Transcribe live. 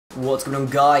What's going on,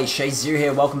 guys? Shay0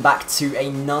 here, welcome back to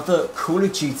another Call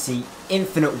of Duty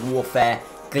Infinite Warfare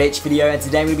glitch video, and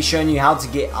today I'm going to be showing you how to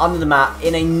get under the map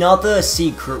in another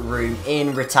secret room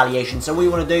in Retaliation. So what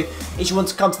you want to do is you want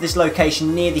to come to this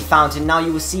location near the fountain. Now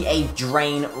you will see a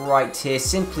drain right here,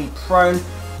 simply prone,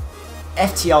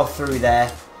 FTL through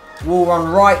there, wall run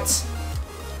right,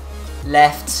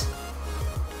 left,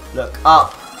 look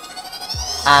up,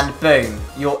 and boom,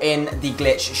 you're in the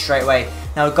glitch straight away.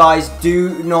 Now guys,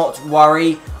 do not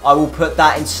worry, I will put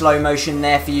that in slow motion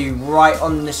there for you right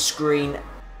on the screen.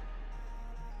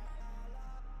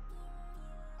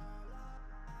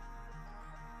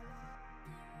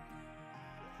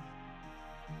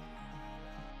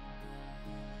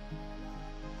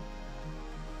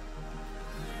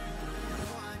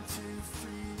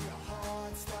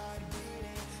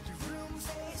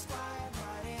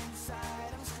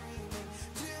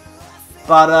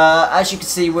 But as you can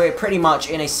see, we're pretty much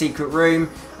in a secret room.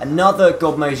 Another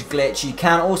God mode glitch. You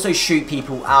can also shoot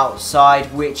people outside,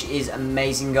 which is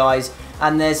amazing, guys.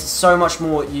 And there's so much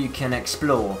more you can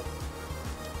explore.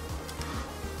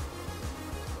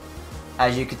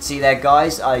 As you can see there,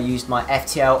 guys, I used my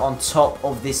FTL on top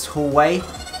of this hallway.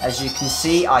 As you can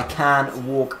see, I can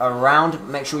walk around.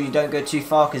 Make sure you don't go too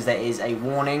far because there is a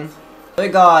warning. So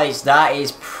guys, that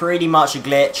is pretty much a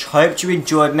glitch. Hope you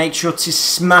enjoyed. Make sure to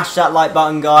smash that like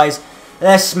button, guys.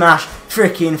 Let's smash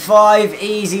freaking 5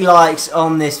 easy likes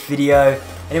on this video.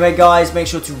 Anyway guys, make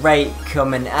sure to rate,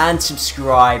 comment and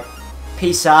subscribe.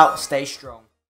 Peace out, stay strong.